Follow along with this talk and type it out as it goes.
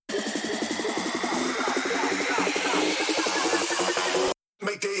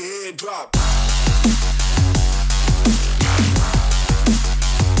drop.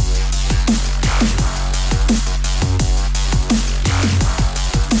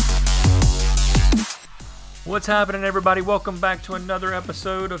 What's happening, everybody? Welcome back to another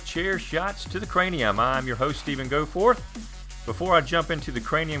episode of Chair Shots to the Cranium. I'm your host, Stephen Goforth. Before I jump into the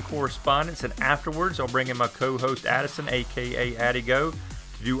Cranium correspondence and afterwards, I'll bring in my co-host Addison, aka Addy Go,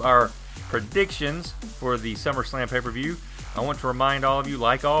 to do our predictions for the SummerSlam pay-per-view. I want to remind all of you,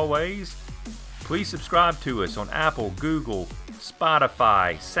 like always, please subscribe to us on Apple, Google,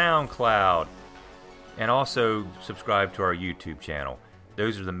 Spotify, SoundCloud, and also subscribe to our YouTube channel.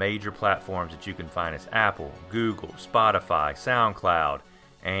 Those are the major platforms that you can find us: Apple, Google, Spotify, SoundCloud,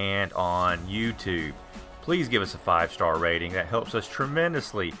 and on YouTube. Please give us a 5-star rating. That helps us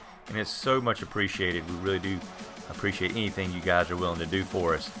tremendously, and it's so much appreciated. We really do appreciate anything you guys are willing to do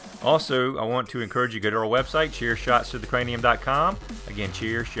for us. Also, I want to encourage you to go to our website, cheersshotstothecranium.com. Again,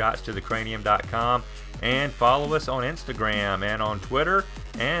 cheersshotstothecranium.com. And follow us on Instagram and on Twitter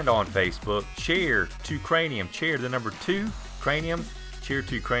and on Facebook. Chair to Cranium. Chair the number 2, Cranium. Cheer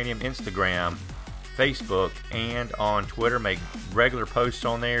to Cranium, Instagram, Facebook, and on Twitter. Make regular posts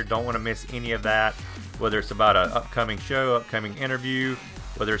on there. Don't want to miss any of that, whether it's about an upcoming show, upcoming interview,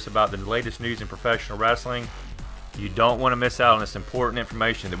 whether it's about the latest news in professional wrestling. You don't want to miss out on this important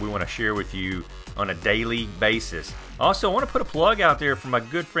information that we want to share with you on a daily basis. Also, I want to put a plug out there for my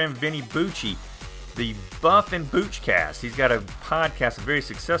good friend Vinny Bucci, the Buff and Boochcast. He's got a podcast, a very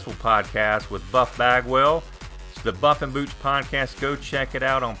successful podcast with Buff Bagwell. The Buff and Booch podcast. Go check it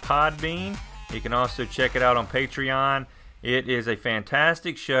out on Podbean. You can also check it out on Patreon. It is a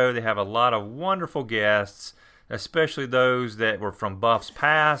fantastic show. They have a lot of wonderful guests, especially those that were from Buff's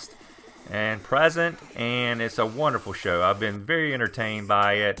past and present, and it's a wonderful show. I've been very entertained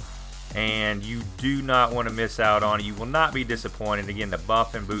by it, and you do not want to miss out on it. You will not be disappointed. Again, the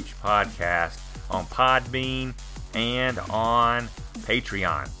Buff and Booch podcast on Podbean and on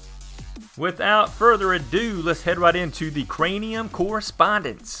Patreon. Without further ado, let's head right into the Cranium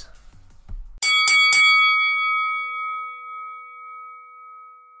correspondence.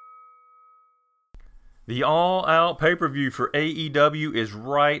 The all-out pay-per-view for AEW is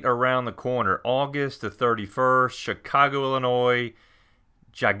right around the corner. August the 31st, Chicago, Illinois.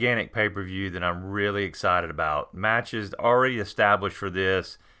 Gigantic pay-per-view that I'm really excited about. Matches already established for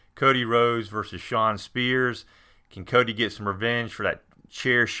this. Cody Rhodes versus Shawn Spears. Can Cody get some revenge for that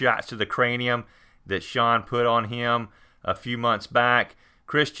chair shots to the cranium that Shawn put on him a few months back?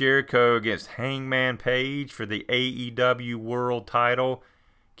 Chris Jericho against Hangman Page for the AEW World Title.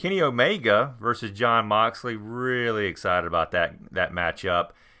 Kenny Omega versus Jon Moxley. Really excited about that matchup.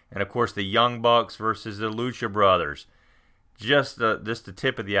 And of course, the Young Bucks versus the Lucha Brothers. Just the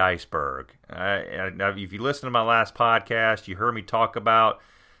tip of the iceberg. If you listen to my last podcast, you heard me talk about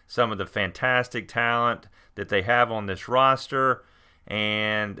some of the fantastic talent that they have on this roster.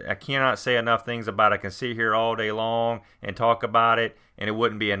 And I cannot say enough things about it. I can sit here all day long and talk about it, and it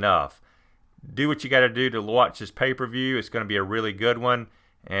wouldn't be enough. Do what you got to do to watch this pay-per-view. It's going to be a really good one,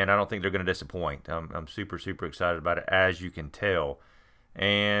 and I don't think they're going to disappoint. I'm super, super excited about it, as you can tell.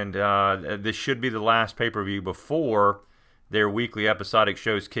 And this should be the last pay-per-view before their weekly episodic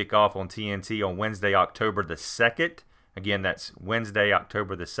shows kick off on TNT on Wednesday, October the 2nd. Again, that's Wednesday,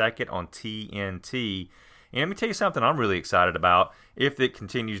 October the 2nd on TNT. And let me tell you something I'm really excited about, if it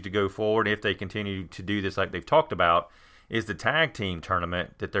continues to go forward, if they continue to do this like they've talked about, is the tag team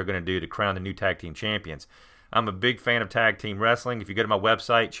tournament that they're going to do to crown the new tag team champions. I'm a big fan of tag team wrestling. If you go to my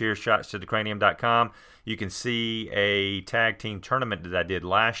website, cheersshotstothecranium.com, you can see a tag team tournament that I did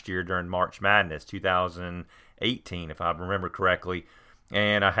last year during March Madness 2018, if I remember correctly.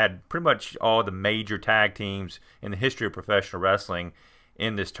 And I had pretty much all the major tag teams in the history of professional wrestling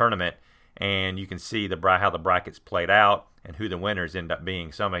in this tournament. And you can see how the brackets played out and who the winners end up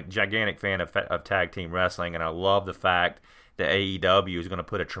being. So I'm a gigantic fan of tag team wrestling, and I love the fact that AEW is going to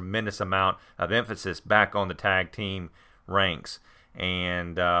put a tremendous amount of emphasis back on the tag team ranks.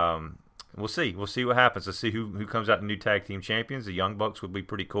 And we'll see. We'll see what happens. Let's see who comes out the new tag team champions. The Young Bucks would be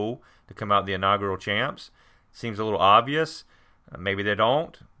pretty cool to come out the inaugural champs. Seems a little obvious. Maybe they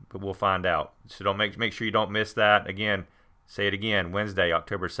don't, but we'll find out. So don't make sure you don't miss that. Again, say it again, Wednesday,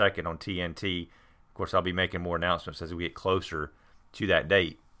 October 2nd on TNT. Of course, I'll be making more announcements as we get closer to that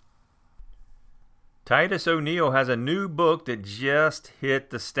date. Titus O'Neil has a new book that just hit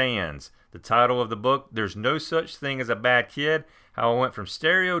the stands. The title of the book, There's No Such Thing as a Bad Kid, How I Went from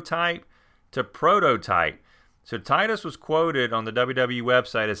Stereotype to Prototype. So Titus was quoted on the WWE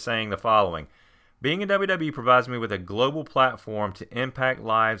website as saying the following: "Being in WWE provides me with a global platform to impact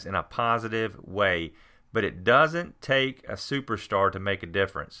lives in a positive way, but it doesn't take a superstar to make a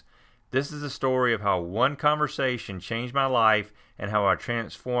difference. This is a story of how one conversation changed my life and how I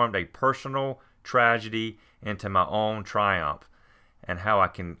transformed a personal tragedy into my own triumph, and how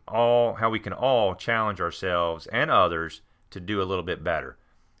we can all challenge ourselves and others to do a little bit better.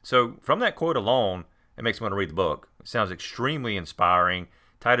 So from that quote alone, it makes me want to read the book. It sounds extremely inspiring.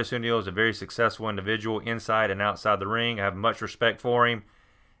 Titus O'Neil is a very successful individual inside and outside the ring. I have much respect for him,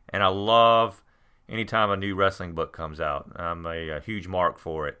 and I love anytime a new wrestling book comes out. I'm a huge mark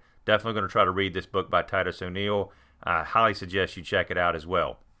for it. Definitely going to try to read this book by Titus O'Neil. I highly suggest you check it out as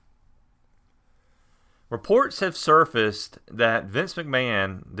well. Reports have surfaced that Vince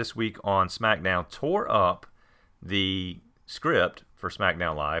McMahon this week on SmackDown tore up the script for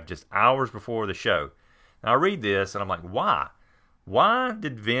SmackDown Live just hours before the show. Now I read this and I'm like, why? Why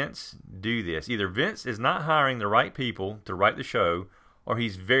did Vince do this? Either Vince is not hiring the right people to write the show, or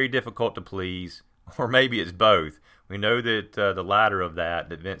he's very difficult to please, or maybe it's both. We know that the latter of that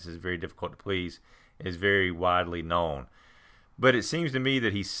Vince is very difficult to please, is very widely known. But it seems to me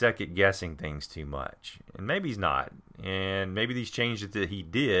that he's second-guessing things too much. And maybe he's not. And maybe these changes that he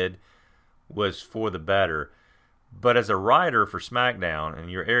did was for the better. But as a writer for SmackDown, and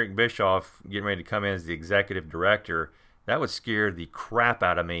you're Eric Bischoff getting ready to come in as the executive director, that would scare the crap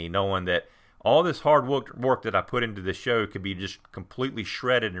out of me, knowing that all this hard work that I put into the show could be just completely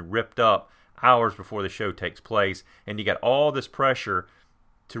shredded and ripped up hours before the show takes place. And you got all this pressure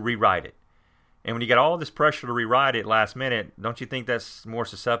to rewrite it. And when you got all this pressure to rewrite it last minute, don't you think that's more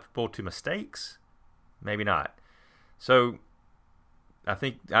susceptible to mistakes? Maybe not. So I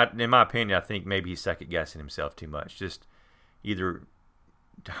think, in my opinion, I think maybe he's second-guessing himself too much. Just either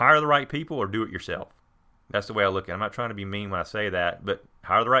hire the right people or do it yourself. That's the way I look at it. I'm not trying to be mean when I say that, but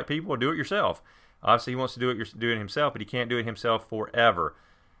hire the right people or do it yourself. Obviously, he wants to do it himself, but he can't do it himself forever.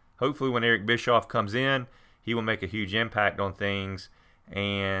 Hopefully, when Eric Bischoff comes in, he will make a huge impact on things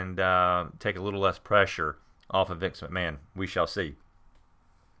and take a little less pressure off of Vince McMahon. We shall see.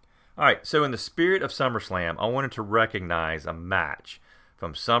 All right, so in the spirit of SummerSlam, I wanted to recognize a match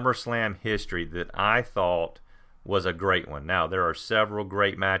from SummerSlam history that I thought was a great one. Now, there are several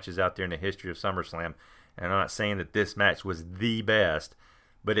great matches out there in the history of SummerSlam, and I'm not saying that this match was the best,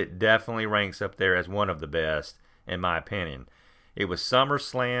 but it definitely ranks up there as one of the best, in my opinion. It was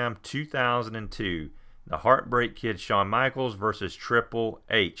SummerSlam 2002. The Heartbreak Kid Shawn Michaels versus Triple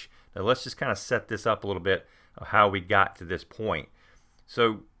H. Now let's just kind of set this up a little bit of how we got to this point.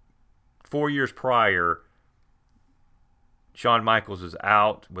 So 4 years prior, Shawn Michaels was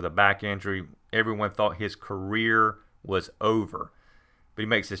out with a back injury. Everyone thought his career was over. But he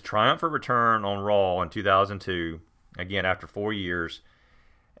makes his triumphant return on Raw in 2002, again after 4 years.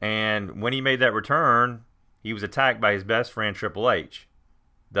 And when he made that return, he was attacked by his best friend Triple H,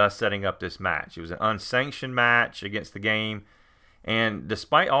 thus setting up this match. It was an unsanctioned match against the game. And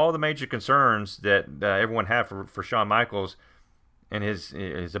despite all the major concerns that everyone had for Shawn Michaels and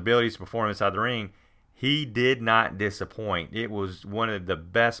his abilities to perform inside the ring, he did not disappoint. It was one of the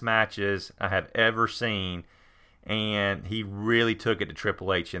best matches I have ever seen, and he really took it to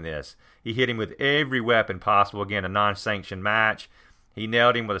Triple H in this. He hit him with every weapon possible. Again, a non-sanctioned match. He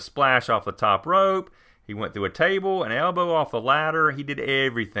nailed him with a splash off the top rope. He went through a table, an elbow off the ladder. He did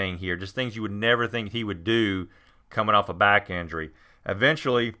everything here, just things you would never think he would do coming off a back injury.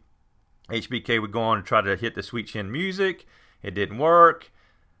 Eventually, HBK would go on to try to hit the Sweet Chin Music. It didn't work.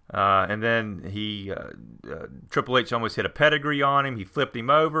 And then Triple H almost hit a pedigree on him. He flipped him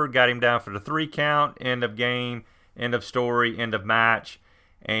over, got him down for the 3 count, end of game, end of story, end of match.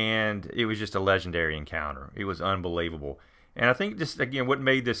 And it was just a legendary encounter. It was unbelievable. And I think just, again, what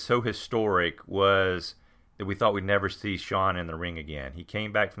made this so historic was that we thought we'd never see Shawn in the ring again. He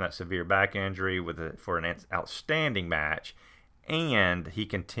came back from that severe back injury for an outstanding match, and he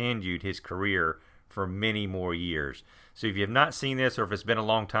continued his career for many more years. So if you have not seen this, or if it's been a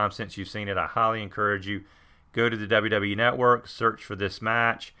long time since you've seen it, I highly encourage you, go to the WWE Network, search for this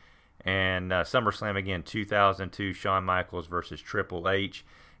match, and SummerSlam again, 2002, Shawn Michaels versus Triple H.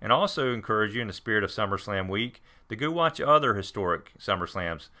 And also encourage you, in the spirit of SummerSlam week, to go watch other historic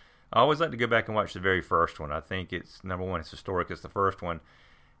SummerSlams. I always like to go back and watch the very first one. I think it's, number one, it's historic, it's the first one.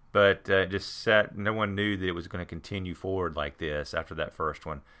 But no one knew that it was going to continue forward like this after that first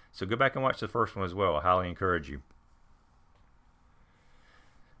one. So go back and watch the first one as well. I highly encourage you.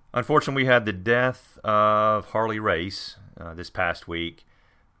 Unfortunately, we had the death of Harley Race this past week.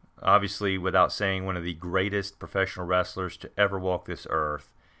 Obviously, without saying, one of the greatest professional wrestlers to ever walk this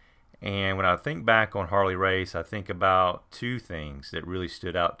earth. And when I think back on Harley Race, I think about two things that really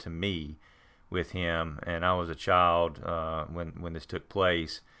stood out to me with him. And I was a child when this took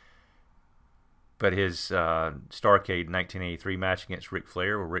place. but his Starrcade 1983 match against Ric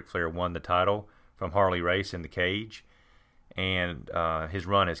Flair, where Ric Flair won the title from Harley Race in the cage, and his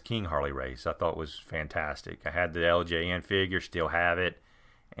run as King Harley Race, I thought was fantastic. I had the LJN figure, still have it,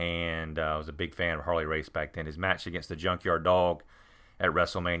 and I was a big fan of Harley Race back then. His match against the Junkyard Dog at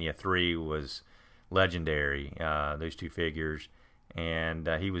WrestleMania 3 was legendary, those two figures, and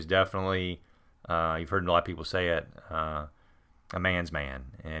he was definitely, you've heard a lot of people say it, a man's man,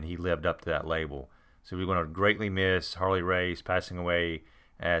 and he lived up to that label. So we're going to greatly miss Harley Race, passing away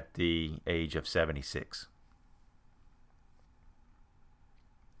at the age of 76.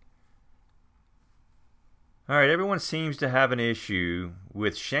 All right, everyone seems to have an issue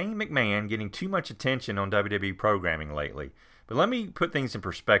with Shane McMahon getting too much attention on WWE programming lately. But let me put things in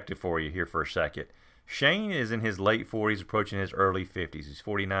perspective for you here for a second. Shane is in his late 40s, approaching his early 50s. He's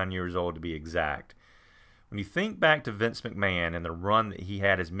 49 years old to be exact. When you think back to Vince McMahon and the run that he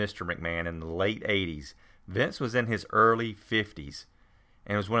had as Mr. McMahon in the late 80s, Vince was in his early 50s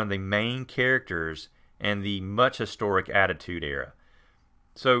and was one of the main characters in the much historic Attitude Era.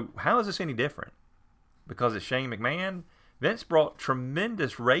 So how is this any different? Because it's Shane McMahon? Vince brought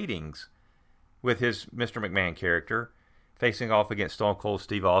tremendous ratings with his Mr. McMahon character, facing off against Stone Cold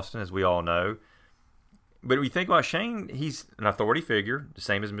Steve Austin, as we all know. But when you think about Shane, he's an authority figure, the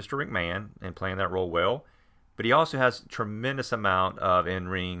same as Mr. McMahon, and playing that role well. But he also has a tremendous amount of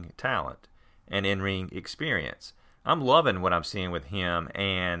in-ring talent and in-ring experience. I'm loving what I'm seeing with him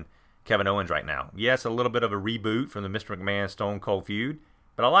and Kevin Owens right now. Yes, a little bit of a reboot from the Mr. McMahon Stone Cold feud,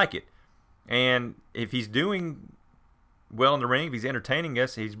 but I like it. And if he's doing well in the ring, if he's entertaining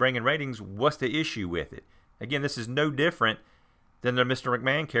us, he's bringing ratings, what's the issue with it? Again, this is no different than the Mr.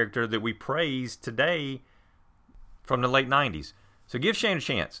 McMahon character that we praise today from the late 90s. So give Shane a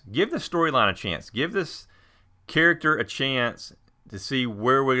chance. Give the storyline a chance. Give this character a chance to see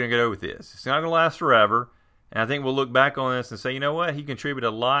where we're going to go with this. It's not going to last forever. And I think we'll look back on this and say, you know what? He contributed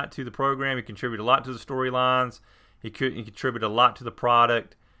a lot to the program. He contributed a lot to the storylines. He contributed a lot to the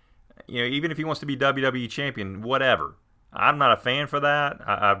product. You know, even if he wants to be WWE champion, whatever. I'm not a fan for that.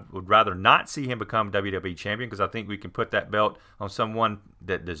 I would rather not see him become WWE champion because I think we can put that belt on someone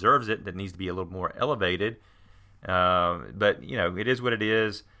that deserves it, that needs to be a little more elevated. But, you know, it is what it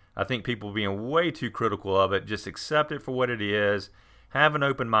is. I think people being way too critical of it, just accept it for what it is, have an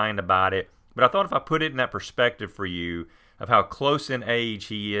open mind about it. But I thought if I put it in that perspective for you of how close in age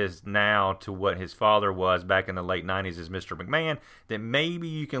he is now to what his father was back in the late 90s as Mr. McMahon, that maybe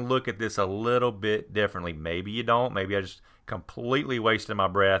you can look at this a little bit differently. Maybe you don't. Maybe I just completely wasted my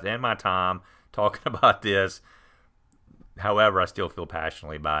breath and my time talking about this. However, I still feel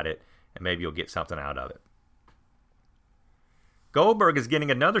passionately about it, and maybe you'll get something out of it. Goldberg is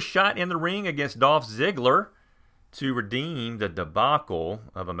getting another shot in the ring against Dolph Ziggler to redeem the debacle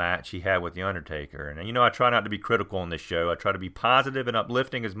of a match he had with The Undertaker. And you know, I try not to be critical on this show. I try to be positive and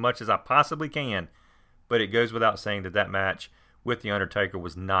uplifting as much as I possibly can. But it goes without saying that that match with The Undertaker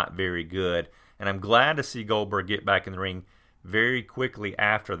was not very good. And I'm glad to see Goldberg get back in the ring very quickly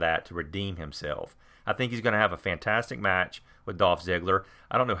after that to redeem himself. I think he's going to have a fantastic match with Dolph Ziggler.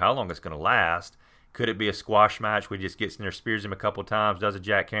 I don't know how long it's going to last. Could it be a squash match where he just gets in there, spears him a couple times, does a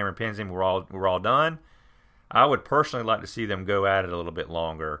jackhammer, pins him, we're all done? I would personally like to see them go at it a little bit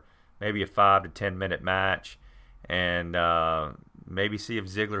longer, maybe a 5 to 10 minute match, and maybe see if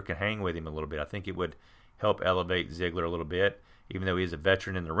Ziggler can hang with him a little bit. I think it would help elevate Ziggler a little bit, even though he is a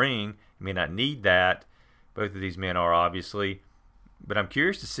veteran in the ring. He may not need that. Both of these men are, obviously. But I'm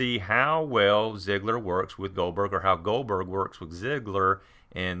curious to see how well Ziggler works with Goldberg, or how Goldberg works with Ziggler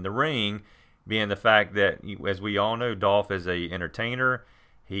in the ring, being the fact that, as we all know, Dolph is a entertainer.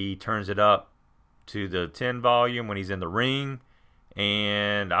 He turns it up to the 10 volume when he's in the ring,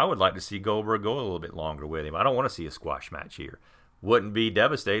 and I would like to see Goldberg go a little bit longer with him. I don't want to see a squash match here. Wouldn't be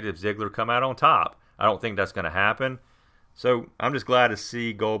devastated if Ziggler come out on top. I don't think that's going to happen. So I'm just glad to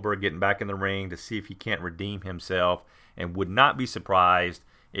see Goldberg getting back in the ring to see if he can't redeem himself, and would not be surprised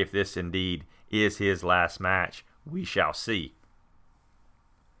if this indeed is his last match. We shall see.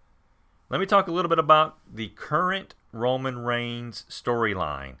 Let me talk a little bit about the current Roman Reigns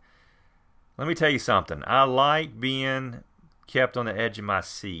storyline. Let me tell you something. I like being kept on the edge of my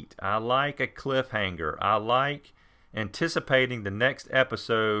seat. I like a cliffhanger. I like anticipating the next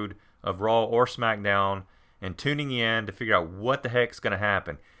episode of Raw or SmackDown and tuning in to figure out what the heck's going to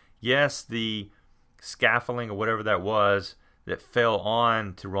happen. Yes, the scaffolding or whatever that was that fell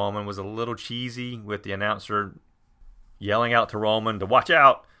on to Roman was a little cheesy, with the announcer yelling out to Roman to watch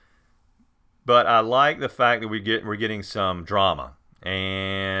out. But I like the fact that we're getting some drama.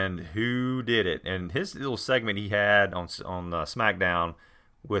 And who did it? And his little segment he had on SmackDown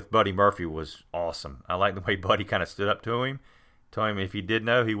with Buddy Murphy was awesome. I like the way Buddy kind of stood up to him, told him if he did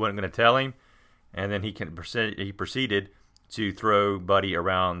know, he wasn't going to tell him, and then he proceeded to throw Buddy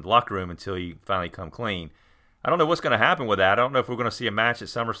around the locker room until he finally come clean. I don't know what's going to happen with that. I don't know if we're going to see a match at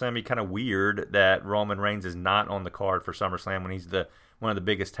SummerSlam. It'd be kind of weird that Roman Reigns is not on the card for SummerSlam when he's one of the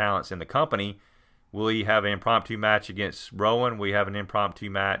biggest talents in the company. Will he have an impromptu match against Rowan? Will he have an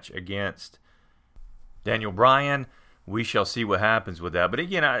impromptu match against Daniel Bryan? We shall see what happens with that. But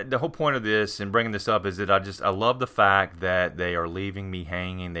again, the whole point of this and bringing this up is that I love the fact that they are leaving me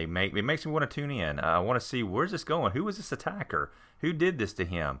hanging. It makes me want to tune in. I want to see, where's this going? Who was this attacker? Who did this to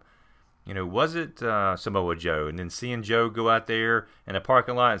him? Was it Samoa Joe? And then seeing Joe go out there in the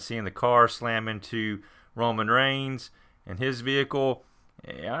parking lot and seeing the car slam into Roman Reigns and his vehicle,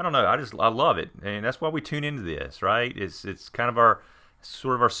 I don't know. I love it, and that's why we tune into this, right? It's kind of our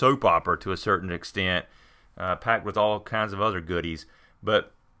soap opera to a certain extent, packed with all kinds of other goodies.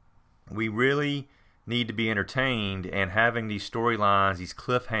 But we really need to be entertained, and having these storylines, these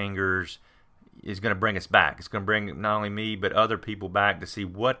cliffhangers, is going to bring us back. It's going to bring not only me, but other people back to see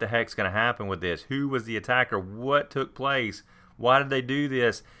what the heck's going to happen with this. Who was the attacker? What took place? Why did they do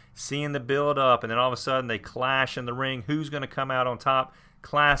this? Seeing the build-up, and then all of a sudden they clash in the ring. Who's going to come out on top?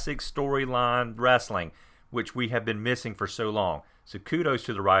 Classic storyline wrestling, which we have been missing for so long. So kudos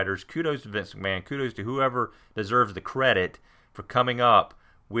to the writers. Kudos to Vince McMahon. Kudos to whoever deserves the credit for coming up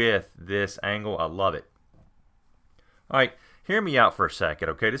with this angle. I love it. All right. Hear me out for a second,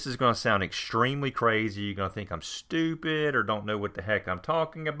 okay? This is going to sound extremely crazy. You're going to think I'm stupid or don't know what the heck I'm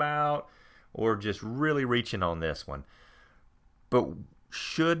talking about or just really reaching on this one. But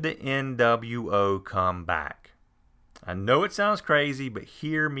should the NWO come back? I know it sounds crazy, but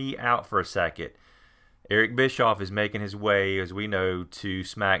hear me out for a second. Eric Bischoff is making his way, as we know, to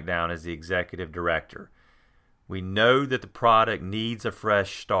SmackDown as the executive director. We know that the product needs a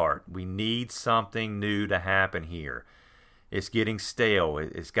fresh start. We need something new to happen here. It's getting stale.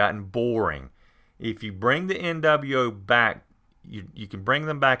 It's gotten boring. If you bring the NWO back, you can bring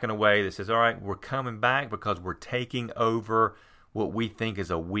them back in a way that says, all right, we're coming back because we're taking over what we think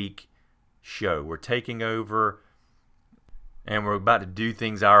is a weak show. We're taking over and we're about to do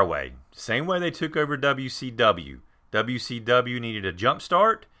things our way. Same way they took over WCW. WCW needed a jump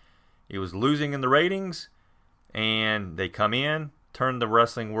start. It was losing in the ratings. And they come in, turn the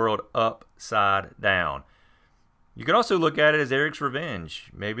wrestling world upside down. You could also look at it as Eric's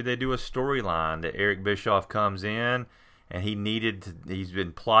revenge. Maybe they do a storyline that Eric Bischoff comes in and he's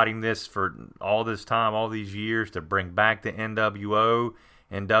been plotting this for all this time, all these years, to bring back the NWO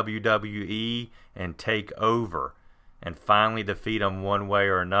and WWE and take over and finally defeat them one way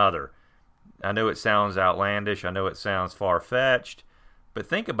or another. I know it sounds outlandish. I know it sounds far-fetched. But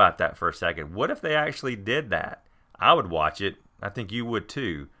think about that for a second. What if they actually did that? I would watch it. I think you would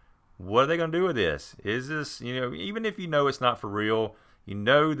too. What are they going to do with this? Is this, even if you know it's not for real, you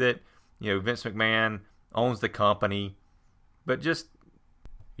know that, Vince McMahon owns the company, but just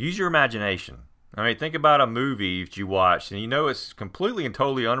use your imagination. I mean, think about a movie that you watched, and it's completely and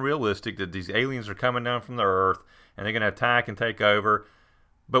totally unrealistic that these aliens are coming down from the earth, and they're going to attack and take over,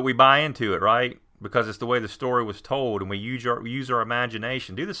 but we buy into it, right? Because it's the way the story was told, and we use our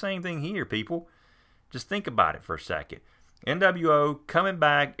imagination. Do the same thing here, people. Just think about it for a second. NWO coming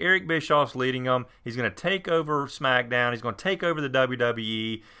back. Eric Bischoff's leading them. He's going to take over SmackDown. He's going to take over the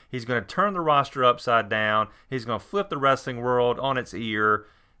WWE. He's going to turn the roster upside down. He's going to flip the wrestling world on its ear.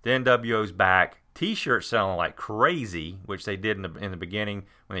 The NWO's back. T-shirts selling like crazy, which they did in the beginning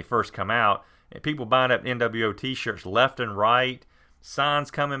when they first come out. And people buying up NWO T-shirts left and right. Signs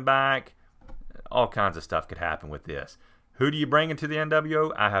coming back. All kinds of stuff could happen with this. Who do you bring into the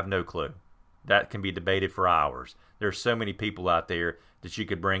NWO? I have no clue. That can be debated for hours. There's so many people out there that you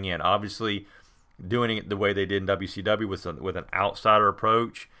could bring in. Obviously, doing it the way they did in WCW with an outsider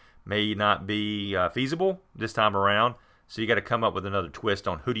approach may not be feasible this time around. So you got to come up with another twist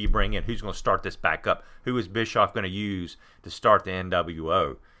on who do you bring in? Who's going to start this back up? Who is Bischoff going to use to start the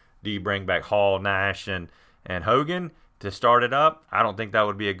NWO? Do you bring back Hall, Nash, and Hogan to start it up? I don't think that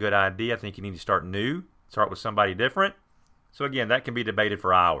would be a good idea. I think you need to start new, start with somebody different. So again, that can be debated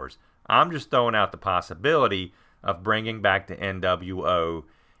for hours. I'm just throwing out the possibility of bringing back the NWO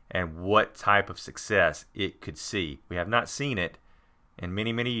and what type of success it could see. We have not seen it in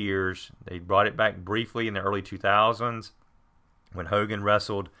many, many years. They brought it back briefly in the early 2000s when Hogan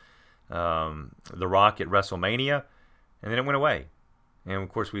wrestled The Rock at WrestleMania, and then it went away. And of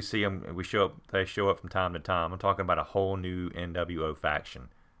course, we see them. They show up from time to time. I'm talking about a whole new NWO faction.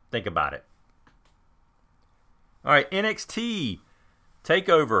 Think about it. All right, NXT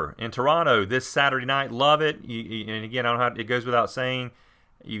TakeOver in Toronto this Saturday night. Love it. And again, it goes without saying,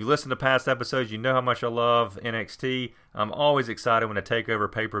 You listen to past episodes, you know how much I love NXT. I'm always excited when a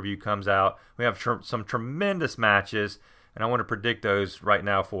TakeOver pay-per-view comes out. We have some tremendous matches, and I want to predict those right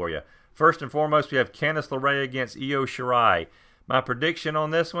now for you. First and foremost, we have Candice LeRae against Io Shirai. My prediction on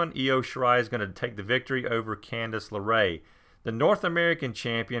this one, Io Shirai is going to take the victory over Candice LeRae. The North American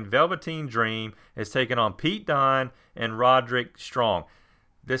champion, Velveteen Dream, is taking on Pete Dunne and Roderick Strong.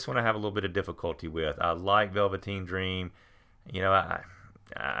 This one I have a little bit of difficulty with. I like Velveteen Dream. You know,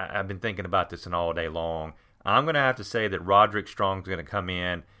 I've been thinking about this all day long. I'm going to have to say that Roderick Strong's going to come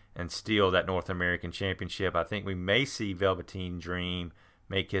in and steal that North American Championship. I think we may see Velveteen Dream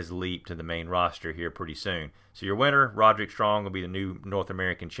make his leap to the main roster here pretty soon. So your winner, Roderick Strong, will be the new North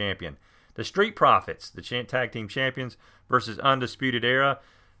American Champion. The Street Profits, the Tag Team Champions versus Undisputed Era.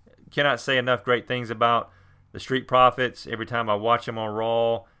 Cannot say enough great things about the Street Profits. Every time I watch them on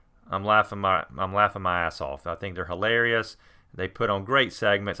Raw, I'm laughing my ass off. I think they're hilarious. They put on great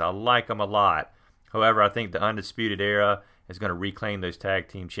segments. I like them a lot. However, I think the Undisputed Era is going to reclaim those tag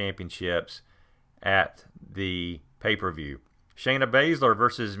team championships at the pay-per-view. Shayna Baszler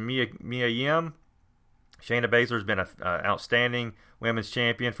versus Mia Yim. Shayna Baszler has been an outstanding women's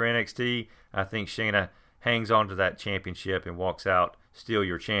champion for NXT. I think Shayna hangs on to that championship and walks out still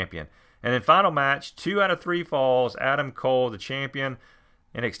your champion. And then final match, 2 out of 3 falls. Adam Cole, the champion,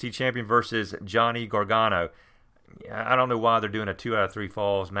 NXT champion, versus Johnny Gargano. I don't know why they're doing a 2 out of 3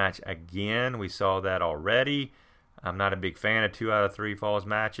 falls match again. We saw that already. I'm not a big fan of 2 out of 3 falls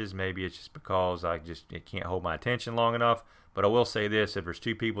matches. Maybe it's just because it can't hold my attention long enough. But I will say this, if there's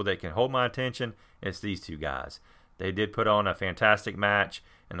 2 people that can hold my attention, it's these 2 guys. They did put on a fantastic match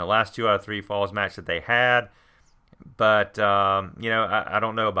in the last 2 out of 3 falls match that they had. But, I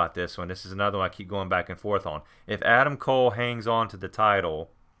don't know about this one. This is another one I keep going back and forth on. If Adam Cole hangs on to the title,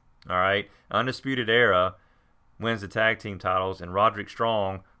 all right, Undisputed Era wins the tag team titles, and Roderick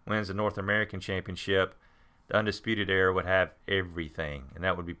Strong wins the North American Championship, the Undisputed Era would have everything, and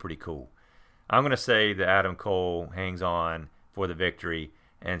that would be pretty cool. I'm going to say that Adam Cole hangs on for the victory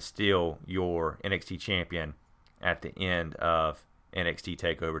and still your NXT champion at the end of NXT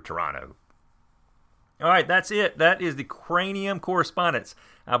TakeOver Toronto. All right, that's it. That is the Cranium Correspondence.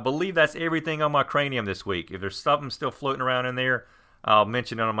 I believe that's everything on my Cranium this week. If there's something still floating around in there, I'll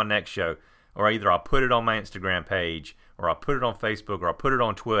mention it on my next show. Or either I'll put it on my Instagram page, or I'll put it on Facebook, or I'll put it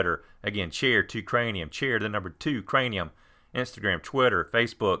on Twitter. Again, Chair 2 Cranium. Chair the number 2 Cranium. Instagram, Twitter,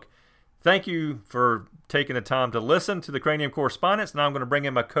 Facebook. Thank you for taking the time to listen to the Cranium Correspondence. Now I'm going to bring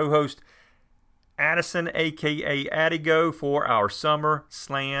in my co-host, Addison, a.k.a. Addigo, for our Summer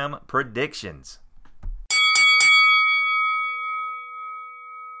Slam predictions.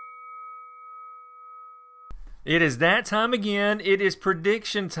 It is that time again. It is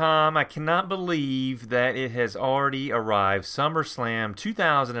prediction time. I cannot believe that it has already arrived. SummerSlam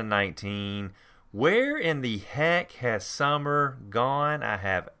 2019. Where in the heck has summer gone? I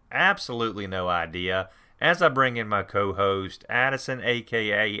have absolutely no idea. As I bring in my co-host, Addison,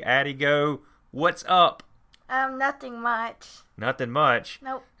 a.k.a. Addigo, what's up? Nothing much. Nothing much?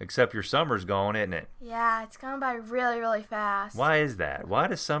 Nope. Except your summer's gone, isn't it? Yeah, it's going by really, really fast. Why is that? Why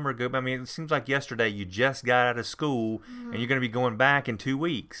does summer go? I mean, it seems like yesterday you just got out of school and you're going to be going back in 2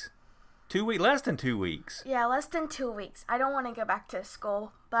 weeks. Less than 2 weeks. Yeah, less than 2 weeks. I don't want to go back to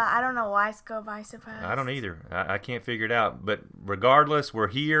school, but I don't know why it's go by so fast. I don't either. I can't figure it out. But regardless, we're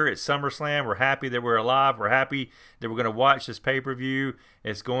here at SummerSlam. We're happy that we're alive. We're happy that we're going to watch this pay-per-view.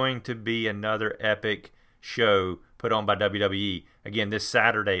 It's going to be another epic show put on by WWE. Again, this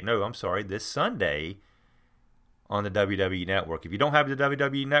Sunday on the WWE Network. If you don't have the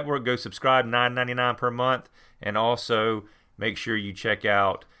WWE Network, go subscribe, $9.99 per month. And also make sure you check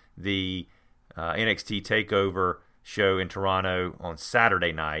out the NXT TakeOver show in Toronto on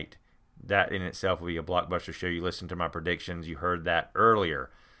Saturday night. That in itself will be a blockbuster show. You listened to my predictions. You heard that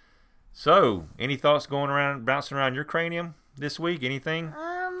earlier. So, any thoughts bouncing around your cranium this week? Anything?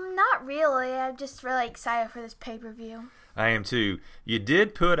 Not really. I'm just really excited for this pay-per-view. I am too. You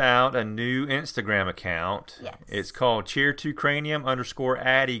did put out a new Instagram account. Yes. It's called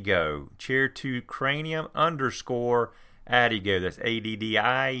Chair2Cranium_Addigo. Chair2Cranium_Addigo. That's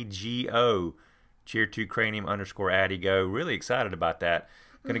ADDIGO. Chair2Cranium_Addigo. Really excited about that.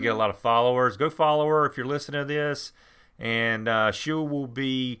 Going to get a lot of followers. Go follow her if you're listening to this. And she will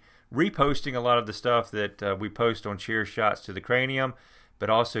be reposting a lot of the stuff that we post on Chair Shots to the Cranium, but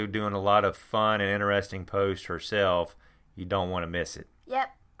also doing a lot of fun and interesting posts herself. You don't want to miss it.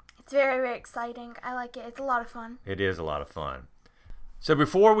 Yep. It's very, very exciting. I like it. It's a lot of fun. It is a lot of fun. So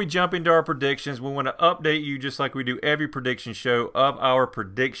before we jump into our predictions, we want to update you, just like we do every prediction show, of our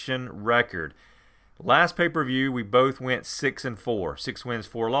prediction record. Last pay-per-view, we both went 6-4. 6 wins,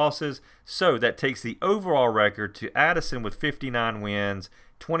 4 losses. So that takes the overall record to Addison with 59 wins,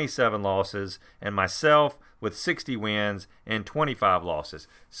 27 losses, and myself with 60 wins and 25 losses.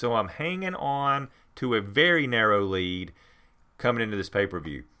 So I'm hanging on to a very narrow lead coming into this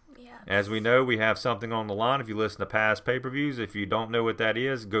pay-per-view. Yeah. As we know, we have something on the line. If you listen to past pay-per-views, if you don't know what that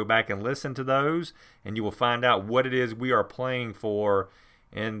is, go back and listen to those, and you will find out what it is we are playing for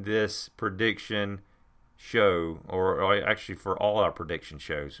in this prediction show, or actually for all our prediction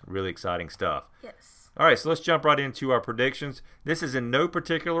shows. Really exciting stuff. Yes. All right, so let's jump right into our predictions. This is in no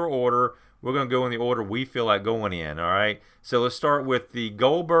particular order. We're going to go in the order we feel like going in, all right? So let's start with the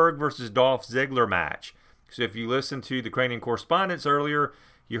Goldberg versus Dolph Ziggler match. So if you listened to the Cranium Correspondence earlier,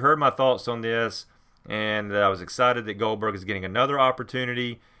 you heard my thoughts on this, and I was excited that Goldberg is getting another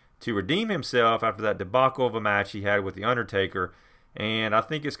opportunity to redeem himself after that debacle of a match he had with The Undertaker, and I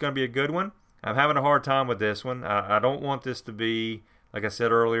think it's going to be a good one. I'm having a hard time with this one. I don't want this to be, like I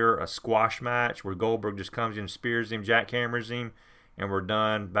said earlier, a squash match where Goldberg just comes in, spears him, jackhammers him, and we're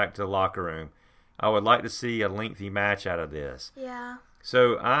done, back to the locker room. I would like to see a lengthy match out of this. Yeah.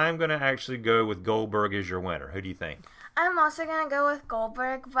 So I'm going to actually go with Goldberg as your winner. Who do you think? I'm also going to go with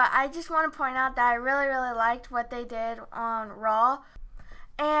Goldberg, but I just want to point out that I really, really liked what they did on Raw.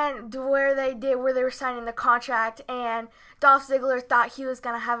 And where they were signing the contract, and Dolph Ziggler thought he was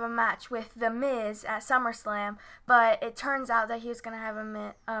going to have a match with The Miz at SummerSlam, but it turns out that he was going to have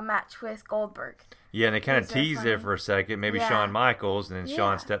a match with Goldberg. Yeah, and they kind of so teased funny. it for a second, maybe Yeah. Shawn Michaels, and then Yeah.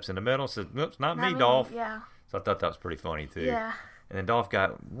 Shawn steps in the middle and says, "Oops, not me, Dolph." Yeah. So I thought that was pretty funny, too. Yeah. And then Dolph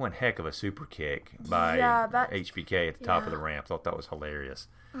got one heck of a super kick by HBK at the top of the ramp. Thought that was hilarious.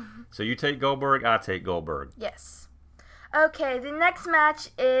 Mm-hmm. So you take Goldberg, I take Goldberg. Yes. Okay, the next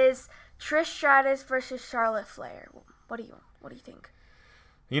match is Trish Stratus versus Charlotte Flair. What do you think?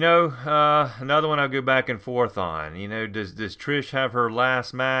 You know, another one I'll go back and forth on. You know, does Trish have her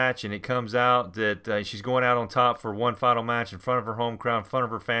last match, and it comes out that she's going out on top for one final match in front of her home crowd, in front of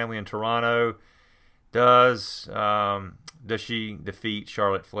her family in Toronto? Does she defeat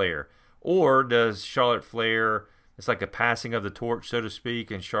Charlotte Flair? Or does Charlotte Flair, it's like a passing of the torch, so to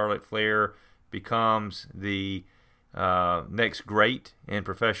speak, and Charlotte Flair becomes the next great in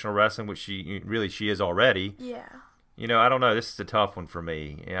professional wrestling, which she is already. Yeah. You know, I don't know. This is a tough one for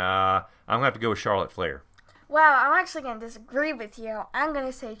me. I'm going to have to go with Charlotte Flair. Wow, I'm actually going to disagree with you. I'm going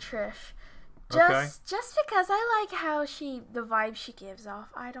to say Trish. Just because I like how the vibe she gives off.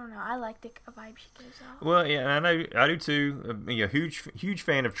 I don't know. I like the vibe she gives off. Well, yeah, I do too. Huge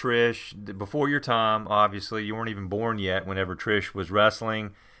fan of Trish. Before your time, obviously, you weren't even born yet whenever Trish was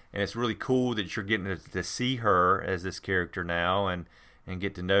wrestling, and it's really cool that you're getting to see her as this character now, and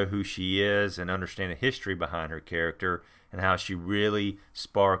get to know who she is and understand the history behind her character and how she really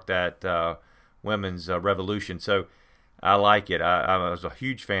sparked that women's revolution. So I like it. I was a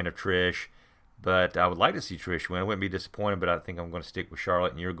huge fan of Trish. But I would like to see Trish win. I wouldn't be disappointed, but I think I'm going to stick with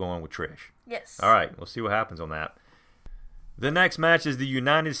Charlotte, and you're going with Trish. Yes. All right, we'll see what happens on that. The next match is the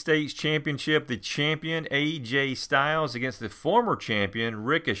United States Championship. The champion, AJ Styles, against the former champion,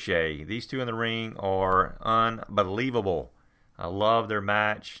 Ricochet. These two in the ring are unbelievable. I love their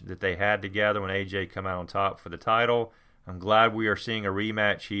match that they had together when AJ come out on top for the title. I'm glad we are seeing a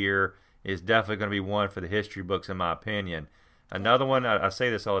rematch here. It's definitely going to be one for the history books, in my opinion. Another one, I say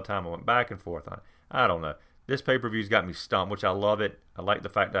this all the time, I went back and forth on. I don't know. This pay-per-view's got me stumped, which I love it. I like the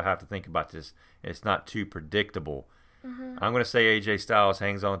fact that I have to think about this. It's not too predictable. Mm-hmm. I'm going to say AJ Styles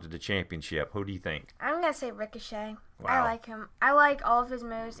hangs on to the championship. Who do you think? I'm going to say Ricochet. Wow. I like him. I like all of his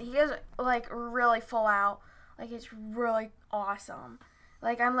moves. He is, really full out. It's really awesome.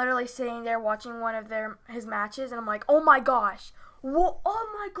 I'm literally sitting there watching one of his matches, and I'm like, oh my gosh. Whoa, oh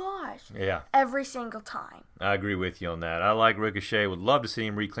my gosh. Yeah. Every single time. I agree with you on that. I like Ricochet. Would love to see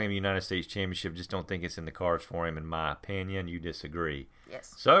him reclaim the United States Championship. Just don't think it's in the cards for him, in my opinion. You disagree.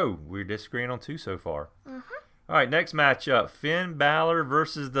 Yes. So, we're disagreeing on two so far. Mm-hmm. All right, next matchup. Finn Balor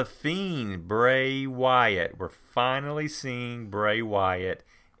versus The Fiend, Bray Wyatt. We're finally seeing Bray Wyatt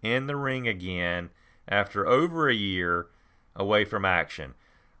in the ring again after over a year away from action.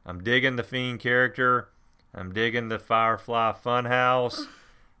 I'm digging the Fiend character. I'm digging the Firefly Funhouse.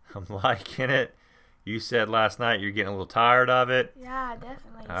 I'm liking it. You said last night you're getting a little tired of it. Yeah,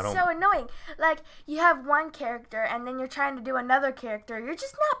 definitely. It's so annoying. You have one character, and then you're trying to do another character. You're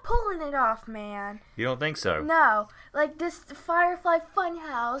just not pulling it off, man. You don't think so? No. This Firefly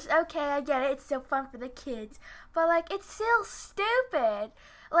Funhouse, okay, I get it. It's so fun for the kids. But, it's still stupid.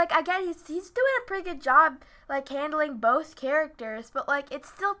 like, I get he's doing a pretty good job, like, handling both characters, but, like, it's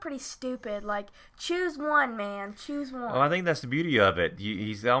still pretty stupid. Like, choose one, man. Choose one. Well, I think that's the beauty of it.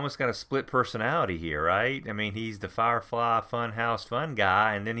 He's almost got a split personality here, right? I mean, he's the Firefly Funhouse fun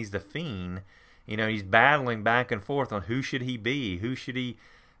guy, and then he's the Fiend. You know, he's battling back and forth on who should he be, who should he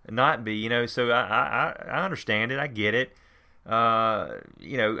not be. You know, so I understand it. I get it.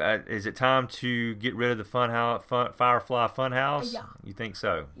 You know, is it time to get rid of the Firefly Funhouse? Yeah. You think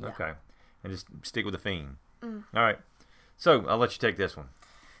so? Yeah. Okay. And just stick with the Fiend. All right. So I'll let you take this one.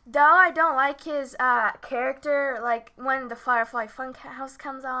 Though I don't like his character, like, when the Firefly Funhouse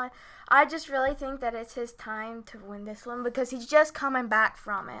comes on, I just really think that it's his time to win this one because he's just coming back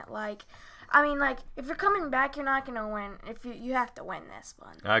from it. Like, I mean, like, if you're coming back, you're not going to win. If you have to win this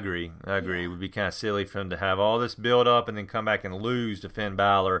one. I agree. Yeah. It would be kind of silly for him to have all this build up and then come back and lose to Finn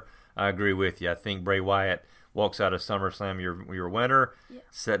Balor. I agree with you. I think Bray Wyatt walks out of SummerSlam your winner,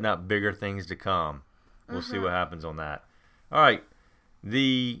 setting up bigger things to come. We'll see what happens on that. All right.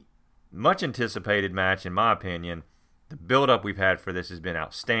 The much anticipated match, in my opinion, the build up we've had for this has been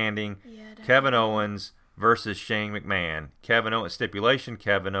outstanding. Yeah, Kevin Owens versus Shane McMahon. Kevin Owens stipulation.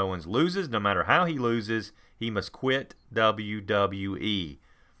 Kevin Owens loses. No matter how he loses, he must quit WWE.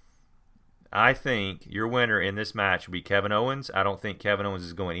 I think your winner in this match will be Kevin Owens. I don't think Kevin Owens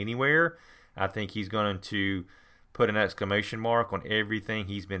is going anywhere. I think he's going to put an exclamation mark on everything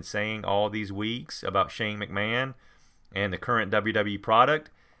he's been saying all these weeks about Shane McMahon and the current WWE product.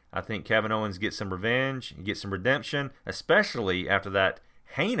 I think Kevin Owens gets some revenge, gets some redemption, especially after that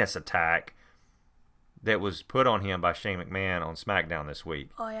heinous attack that was put on him by Shane McMahon on SmackDown this week.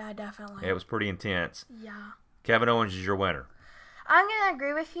 Oh, yeah, definitely. It was pretty intense. Yeah. Kevin Owens is your winner. I'm going to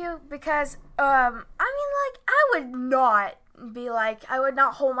agree with you because, I mean, like, I would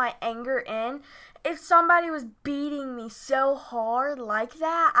not hold my anger in. If somebody was beating me so hard like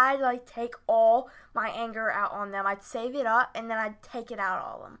that, I'd, like, take all my anger out on them. I'd save it up, and then I'd take it out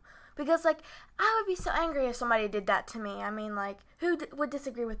on them. Because, like, I would be so angry if somebody did that to me. I mean, like, who would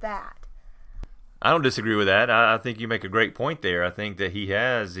disagree with that? I don't disagree with that. I think you make a great point there. I think that he's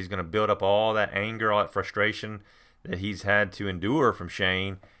going to build up all that anger, all that frustration that he's had to endure from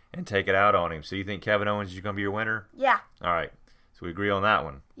Shane and take it out on him. So you think Kevin Owens is going to be your winner? Yeah. All right. So we agree on that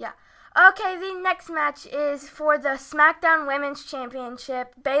one. Yeah. Okay, the next match is for the SmackDown Women's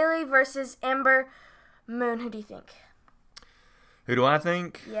Championship. Bayley versus Ember Moon. Who do you think? Who do I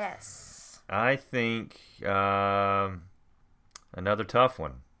think? Yes. I think another tough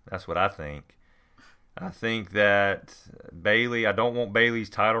one. That's what I think. I think that Bayley, I don't want Bayley's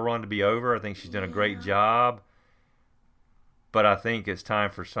title run to be over. I think she's done a great job. But I think it's time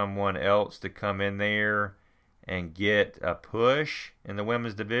for someone else to come in there and get a push in the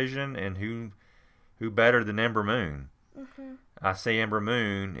women's division. And who better than Ember Moon? Mm-hmm. I say Ember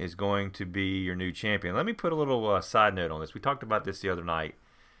Moon is going to be your new champion. Let me put a little side note on this. We talked about this the other night.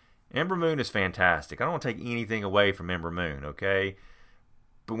 Ember Moon is fantastic. I don't want to take anything away from Ember Moon, okay?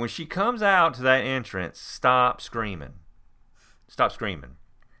 But when she comes out to that entrance, stop screaming. Stop screaming.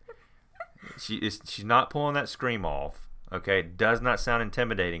 She's not pulling that scream off. Okay, it does not sound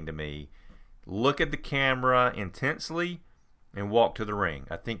intimidating to me. Look at the camera intensely and walk to the ring.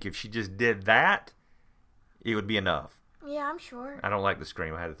 I think if she just did that, it would be enough. Yeah, I'm sure. I don't like the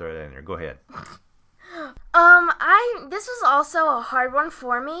scream. I had to throw that in there. Go ahead. This was also a hard one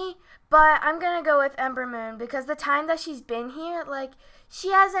for me, but I'm gonna go with Ember Moon because the time that she's been here, like,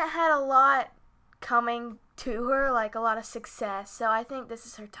 she hasn't had a lot coming to her, like a lot of success. So I think this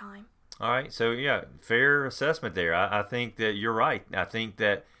is her time. All right, so yeah, fair assessment there. I think that you're right. I think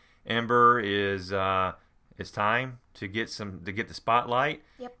that Ember is it's time to get the spotlight.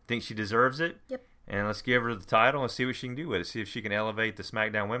 Yep. Think she deserves it. Yep. And let's give her the title and see what she can do with it. See if she can elevate the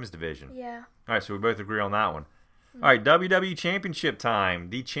SmackDown Women's Division. Yeah. All right, so we both agree on that one. All right, WWE Championship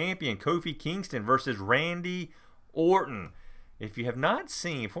time. The champion, Kofi Kingston versus Randy Orton. If you have not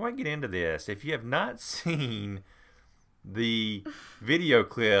seen, before I get into this, if you have not seen the video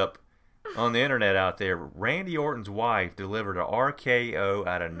clip on the internet out there, Randy Orton's wife delivered a RKO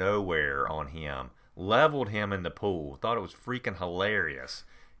out of nowhere on him. Leveled him in the pool. Thought it was freaking hilarious.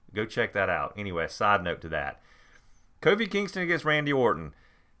 Go check that out. Anyway, side note to that. Kofi Kingston against Randy Orton.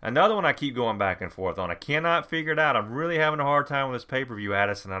 Another one I keep going back and forth on. I cannot figure it out. I'm really having a hard time with this pay-per-view,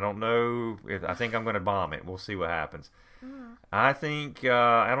 Addison. I don't know. I think I'm going to bomb it. We'll see what happens. I think,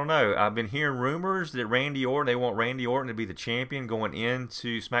 I don't know. I've been hearing rumors that they want Randy Orton to be the champion going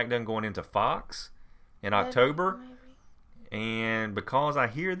into SmackDown, going into Fox in October. Maybe. And because I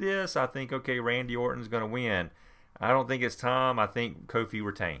hear this, I think, okay, Randy Orton's going to win. I don't think it's time. I think Kofi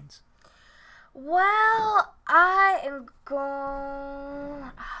retains. Well, I am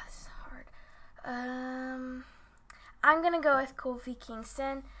going... I'm going to go with Kofi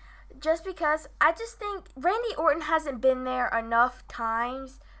Kingston just because I just think Randy Orton hasn't been there enough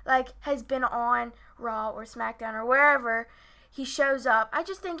times, like has been on Raw or SmackDown or wherever he shows up. I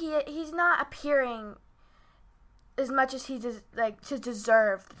just think he's not appearing as much as he does, like, to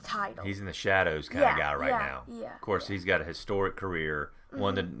deserve the title. He's in the shadows kind of guy right now. Yeah. Of course, he's got a historic career.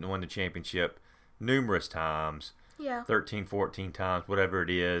 Won the championship numerous times. Yeah. 13, 14 times, whatever it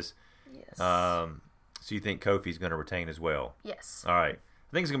is. Yes. So you think Kofi's going to retain as well? Yes. All right.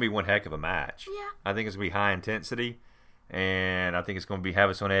 I think it's going to be one heck of a match. Yeah. I think it's going to be high intensity, and I think it's going to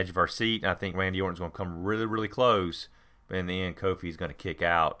have us on the edge of our seat. And I think Randy Orton's going to come really, really close, but in the end, Kofi's going to kick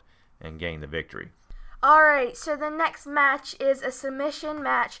out and gain the victory. All right, so the next match is a submission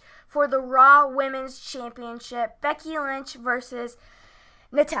match for the Raw Women's Championship. Becky Lynch versus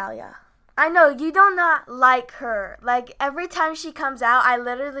Natalya. I know, you do not like her. Like, every time she comes out, I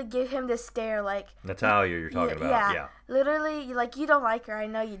literally give him this stare, like... Natalya, you're talking about. Yeah. Literally, like, you don't like her. I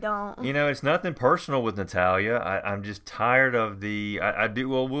know you don't. You know, it's nothing personal with Natalya. I'm just tired of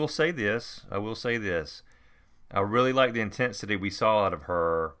we'll say this. I will say this. I really like the intensity we saw out of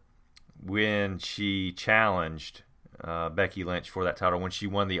her when she challenged Becky Lynch for that title, when she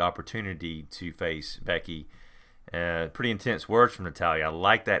won the opportunity to face Becky. Pretty intense words from Natalya. I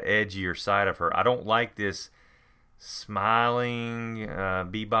like that edgier side of her. I don't like this smiling,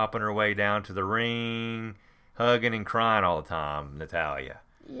 bebopping her way down to the ring, hugging and crying all the time, Natalya.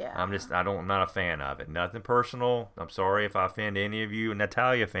 Yeah. I'm not a fan of it. Nothing personal. I'm sorry if I offend any of you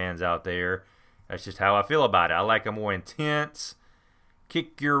Natalya fans out there. That's just how I feel about it. I like a more intense,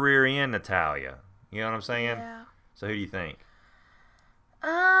 kick your rear end Natalya. You know what I'm saying? Yeah. So who do you think?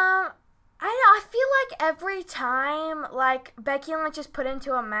 I feel like every time, like, Becky Lynch is put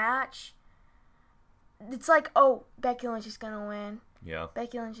into a match, it's like, oh, Becky Lynch is going to win. Yeah.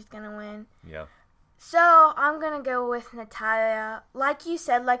 Becky Lynch is going to win. Yeah. So, I'm going to go with Natalya. Like you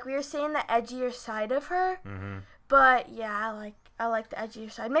said, like, we were saying the edgier side of her. Mm-hmm. But, yeah, I like the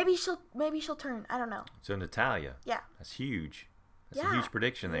edgier side. Maybe she'll turn. I don't know. So Natalya. Yeah. That's huge. That's a huge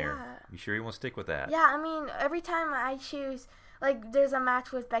prediction there. Yeah. You sure you want to stick with that? Yeah, I mean, every time I choose... Like, there's a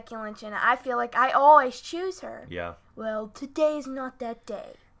match with Becky Lynch, and I feel like I always choose her. Yeah. Well, today's not that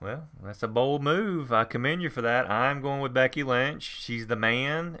day. Well, that's a bold move. I commend you for that. I'm going with Becky Lynch. She's the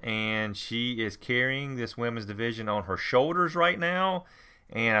man, and she is carrying this women's division on her shoulders right now,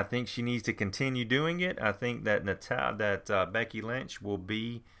 and I think she needs to continue doing it. I think that Becky Lynch will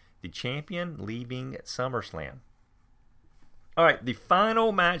be the champion leaving SummerSlam. All right, the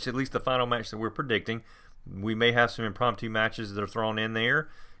final match, at least the final match that we're predicting. We may have some impromptu matches that are thrown in there.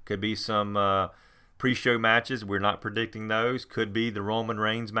 Could be some pre-show matches. We're not predicting those. Could be the Roman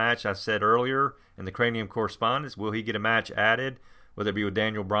Reigns match I said earlier in the Cranium Correspondence. Will he get a match added? Whether it be with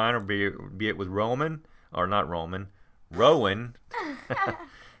Daniel Bryan or be it with Rowan.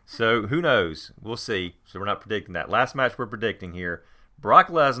 So who knows? We'll see. So we're not predicting that. Last match we're predicting here. Brock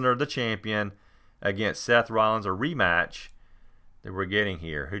Lesnar, the champion, against Seth Rollins, a rematch that we're getting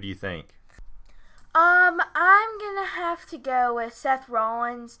here. Who do you think? I'm gonna have to go with Seth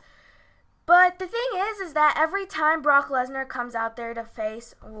Rollins. But the thing is that every time Brock Lesnar comes out there to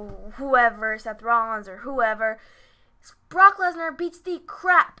face whoever, Seth Rollins or whoever, Brock Lesnar beats the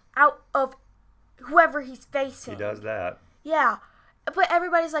crap out of whoever he's facing. He does that. Yeah. But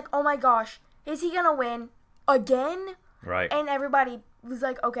everybody's like, oh my gosh, is he gonna win again? Right. And everybody was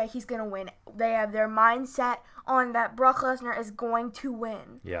like, okay, he's gonna win. They have their mindset on that Brock Lesnar is going to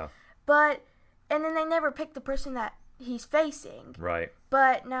win. Yeah. And then they never pick the person that he's facing. Right.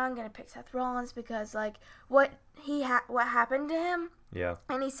 But now I'm gonna pick Seth Rollins because like what happened to him. Yeah.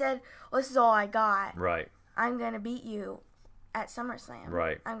 And he said, well, "This is all I got. Right. I'm gonna beat you at SummerSlam.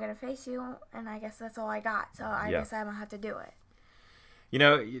 Right. I'm gonna face you, and I guess that's all I got. So I guess I'm gonna have to do it." You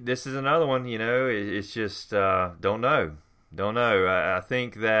know, this is another one. You know, it's just don't know. I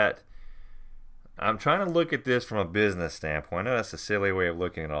think that. I'm trying to look at this from a business standpoint. I know that's a silly way of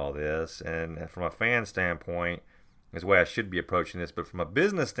looking at all this. And from a fan standpoint, is the way I should be approaching this. But from a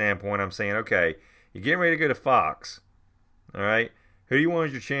business standpoint, I'm saying, okay, you're getting ready to go to Fox. All right? Who do you want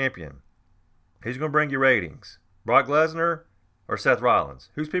as your champion? Who's going to bring you ratings? Brock Lesnar or Seth Rollins?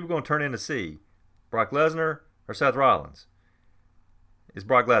 Who's people going to turn in to see? Brock Lesnar or Seth Rollins? It's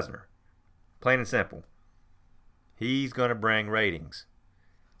Brock Lesnar. Plain and simple. He's going to bring ratings.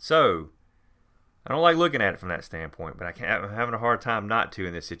 So, I don't like looking at it from that standpoint, but I'm having a hard time not to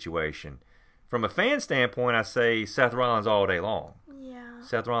in this situation. From a fan standpoint, I say Seth Rollins all day long. Yeah.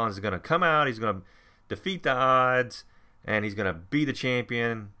 Seth Rollins is going to come out, he's going to defeat the odds, and he's going to be the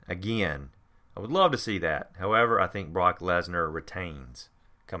champion again. I would love to see that. However, I think Brock Lesnar retains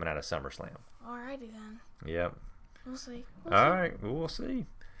coming out of SummerSlam. Alrighty then. Yep. We'll see. All right, we'll see.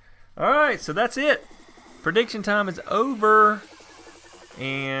 All right, so that's it. Prediction time is over.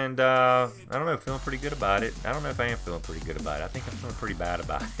 And I don't know, feeling pretty good about it. I don't know if I am feeling pretty good about it. I think I'm feeling pretty bad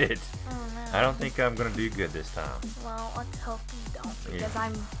about it. Oh, no. I don't think I'm going to do good this time. Well, let's hope you don't, because I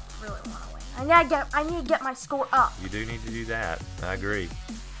really want to win. I need to get my score up. You do need to do that. I agree.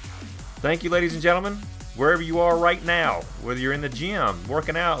 Thank you, ladies and gentlemen. Wherever you are right now, whether you're in the gym,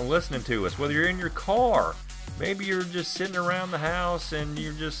 working out and listening to us, whether you're in your car, maybe you're just sitting around the house and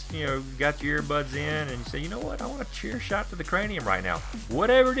you're just, got your earbuds in and you say, you know what, I want a cheer shot to the cranium right now.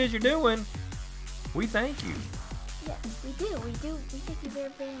 Whatever it is you're doing, we thank you. Yes, we do. We thank you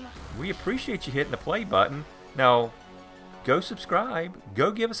very, very much. We appreciate you hitting the play button. Now, go subscribe.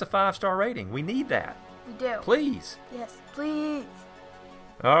 Go give us a 5-star rating. We need that. We do. Please. Yes, please.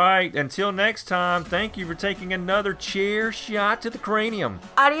 All right, until next time, thank you for taking another chair shot to the cranium.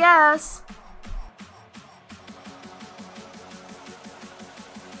 Adios.